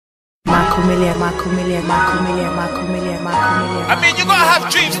Michael Million, Michael Million, Michael Million, Michael Million, Michael Million. I mean, you gotta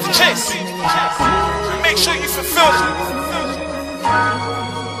have dreams to chase. Make sure you fulfill them.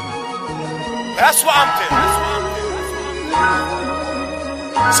 That's what I'm doing.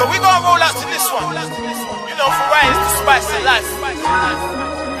 So we gonna roll out to this one. You know, for right is the spice of life.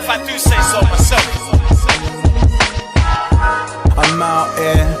 If I do say so myself. I'm out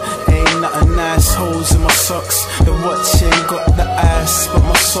here, ain't nothing nice, holes in my socks. The watch ain't got the ass, but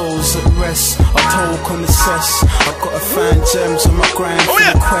my soul's at rest. I talk on the cess, I gotta find gems on my grind for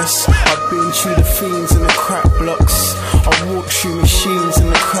the quest. I've been through the fiends and the crap blocks. I walk through machines and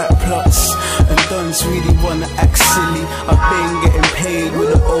the crap plots. And duns really wanna act silly. I've been getting paid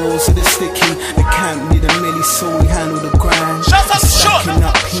with the O's and the sticky. The camp need a milli, so we handle the grind. Stacking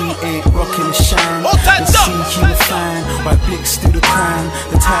up, he ain't rocking the shine. The CQ the fine, white blicks do the crime.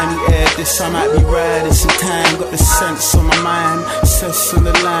 The tiny air, this I might be riding some time. Got the sense on my mind, sense on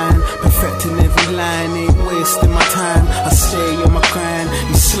the line. Perfecting every line, ain't wasting my time. I stay on my grind,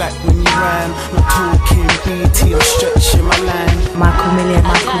 you slack when you rhyme. Not talking BT, I'm stretching my line. Michael Million,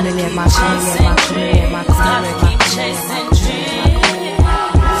 Michael Million, Michael Million, Michael Million, Michael Million, Michael Million.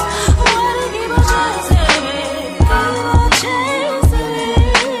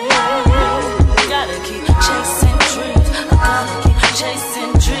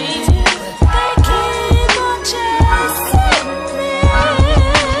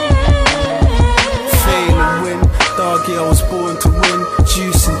 I was born to win,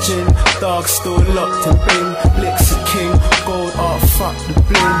 juice and gin. Dog still locked and bin. Blicks a king, gold art, fuck the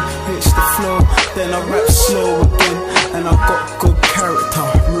bling. Hits the flow, then I rap slow again. And I got good character,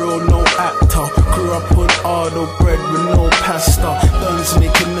 real no actor. Grew up on Ardo bread with no pasta. Duns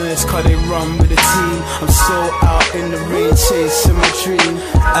making noise cause they run with the team. I'm still out in the rain chasing my dream.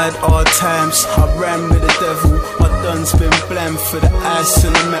 At all times, I ran with the devil. My duns been bland for the ice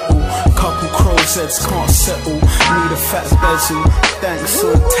and the metal. Couple crows heads can't settle. Need a fat bezel. Thanks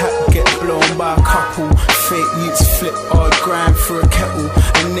on tap, get blown by a couple. Fake youths flip hard grind for a kettle.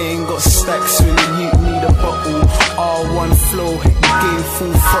 And they ain't got stacks when the youth need a bottle. R1 flow, hit the game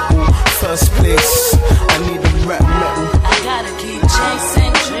full throttle. First place, I need a rap metal. I gotta keep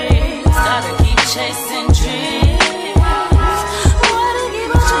chasing dreams. Gotta keep chasing dreams.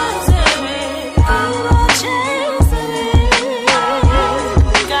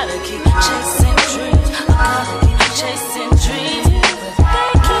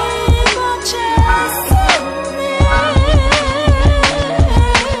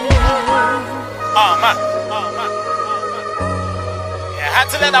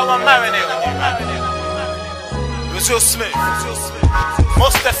 To let that one marinate with you, man. It was real smooth.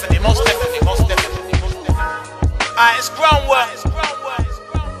 Most definitely, most definitely, most definitely. Alright, it's groundwork.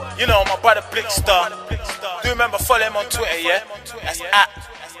 You know, my brother Blickstar. Do remember follow him on Twitter, yeah? That's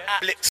 @Blickstar.